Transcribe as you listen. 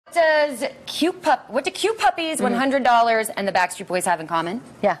What do cute puppies, $100, and the Backstreet Boys have in common?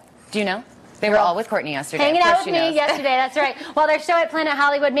 Yeah. Do you know? They were all with Courtney yesterday. Hanging out with me yesterday, that's right. While their show at Planet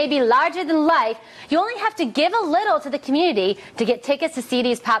Hollywood may be larger than life, you only have to give a little to the community to get tickets to see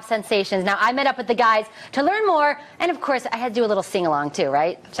these pop sensations. Now, I met up with the guys to learn more, and of course, I had to do a little sing-along too,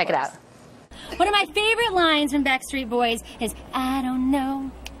 right? Check it out. One of my favorite lines from Backstreet Boys is, I don't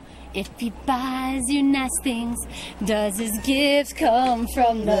know if he buys you nice things, does his gifts come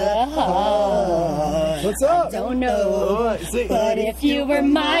from the heart? What's up? I don't know, but if you were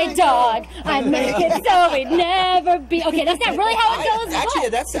my dog, I'd make it so it'd never be. Okay, that's not really how it goes.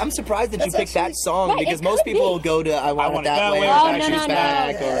 Actually, I'm surprised that you picked that song because most people will go to I Want It That Way or Backstreet's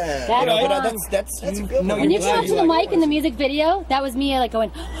Back or that's a good one. When you come up to the mic in the music video, that was me like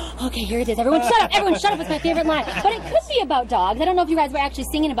going, okay, here it is. Everyone shut up. Everyone shut up. It's my favorite line. But it could be about dogs. I don't know if you guys were actually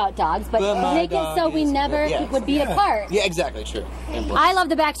singing about dogs, but make it so we never would be apart. Yeah, exactly, true. I love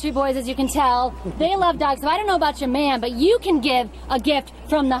the Backstreet Boys, as you can tell. They love dogs, so I don't know about your man, but you can give a gift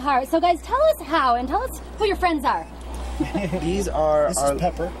from the heart. So guys, tell us how, and tell us who your friends are. This is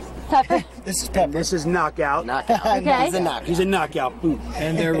Pepper. Pepper. This is Pepper. This is Knockout. Okay. He's a knockout. Boom.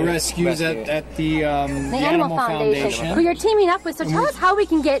 And they're rescues at the Animal Foundation. Who you're teaming up with. So tell us how we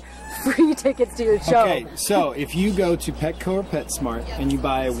can get free tickets to your show. Okay, so if you go to Petco or PetSmart and you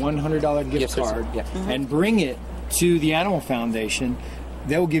buy a $100 gift card and bring it to the Animal Foundation,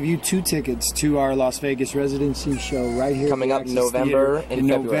 they'll give you 2 tickets to our Las Vegas residency show right here coming up November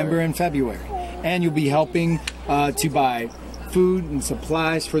and February. And you'll be helping to buy food and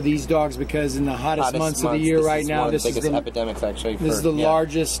supplies for these dogs because in the hottest months of the year right now, this is the epidemics actually. This is the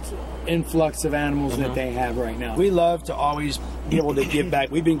largest influx of animals that they have right now. We love to always be able to give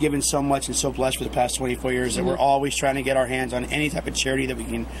back. We've been given so much and so blessed for the past 24 years that we're always trying to get our hands on any type of charity that we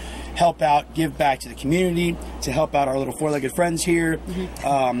can help out, give back to the community, to help out our little four-legged friends here.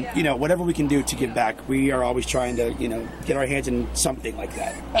 You know, whatever we can do to give back, we are always trying to, you know, get our hands in something like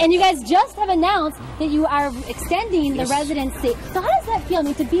that. And you guys just have announced that you are extending the residency. So how does that feel? I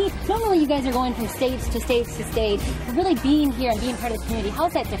mean, to be, normally you guys are going from stage to stage to stage, but really being here and being part of the community,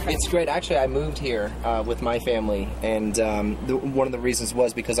 how's that different? It's great. Actually, I moved here with my family, and one of the reasons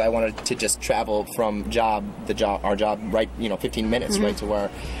was because I wanted to just travel from our job, right, 15 minutes right to where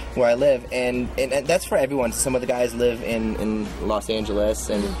I live, and that's for everyone. Some of the guys live in Los Angeles,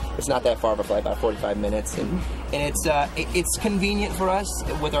 and it's not that far of a flight, about 45 minutes, and it's convenient for us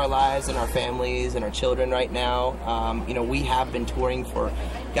with our lives and our families and our children right now. We have been touring for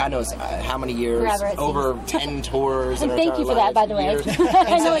God knows how many years, forever, over 10 tours. And thank you for that, by the way.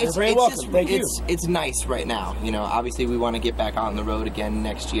 I know it's very welcome. Thank you. It's nice right now. Obviously we want to get back on the road again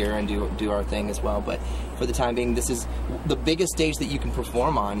next year and do our thing as well. But for the time being, this is the biggest stage that you can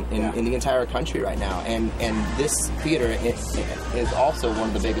perform on in the entire country right now. And this theater is also one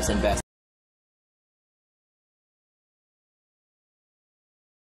of the biggest and best.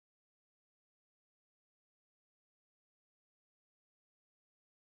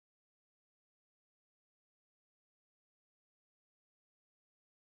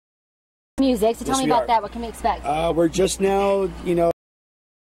 Music, so tell me about that. What can we expect? We're just now,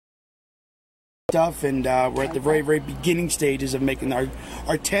 stuff, and we're at the very, very beginning stages of making our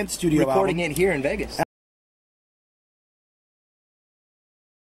 10th studio album. Recording it here in Vegas.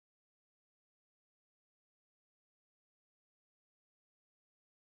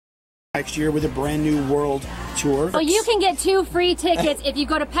 Next year with a brand new world tour. So you can get 2 free tickets if you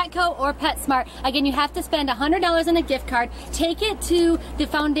go to Petco or PetSmart. Again, you have to spend $100 on a gift card. Take it to the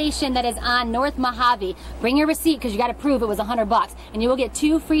foundation that is on North Mojave. Bring your receipt because you got to prove it was $100, and you will get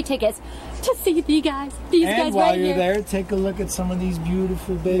 2 free tickets to see these guys. And while you're there, take a look at some of these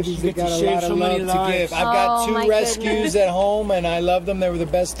beautiful babies. They got a lot of love to give. I've got 2 rescues at home, and I love them. They were the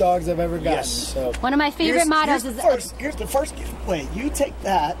best dogs I've ever gotten. So. One of my favorite mottos is... Here's the first giveaway. You take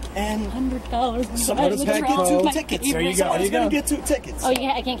that, and $100. Somebody's going to get 2 tickets. There you go. Somebody's going to get 2 tickets. Oh,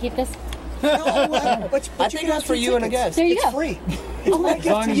 yeah, I can't keep this? No, but I think that's for you and a guest. There you it's go. free. Oh my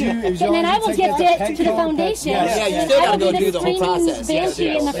God. And then I will gift it to the foundation. Yeah, you still got to go do the whole process.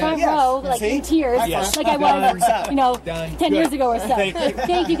 Banshee in the front row, like in tears, like I was, 10 years ago or so.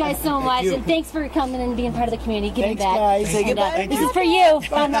 Thank you guys so much, and thanks for coming and being part of the community, giving back. Say goodbye. This is for you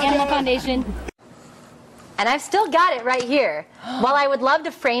from the Animal Foundation. And I've still got it right here. While I would love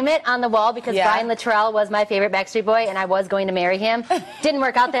to frame it on the wall because Brian Littrell was my favorite Backstreet Boy and I was going to marry him, didn't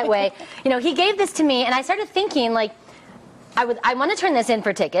work out that way. He gave this to me and I started thinking, like, I want to turn this in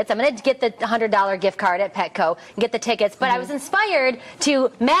for tickets. I'm going to get the $100 gift card at Petco and get the tickets, but I was inspired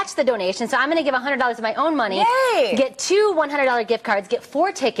to match the donation, so I'm going to give $100 of my own money, get 2 $100 gift cards, get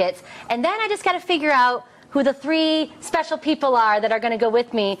 4 tickets, and then I just got to figure out who the 3 special people are that are going to go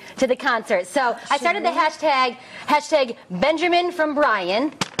with me to the concert. So I started the hashtag Benjamin from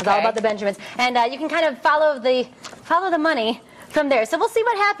Brian. It's all about the Benjamins. And you can kind of follow the money from there. So we'll see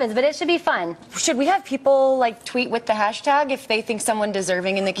what happens, but it should be fun. Should we have people like tweet with the hashtag if they think someone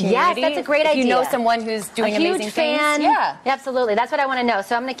deserving in the community? Yes, that's a great idea. If you know someone who's doing amazing huge fan. things. Yeah. Absolutely. That's what I want to know.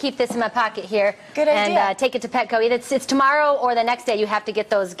 So I'm going to keep this in my pocket here. Good idea. And take it to Petco. Either it's tomorrow or the next day. You have to get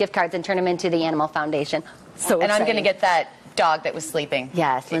those gift cards and turn them into the Animal Foundation. So and I'm going to get that dog that was sleeping.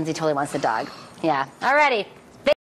 Yes, Lindsay totally wants the dog. Yeah. Alrighty.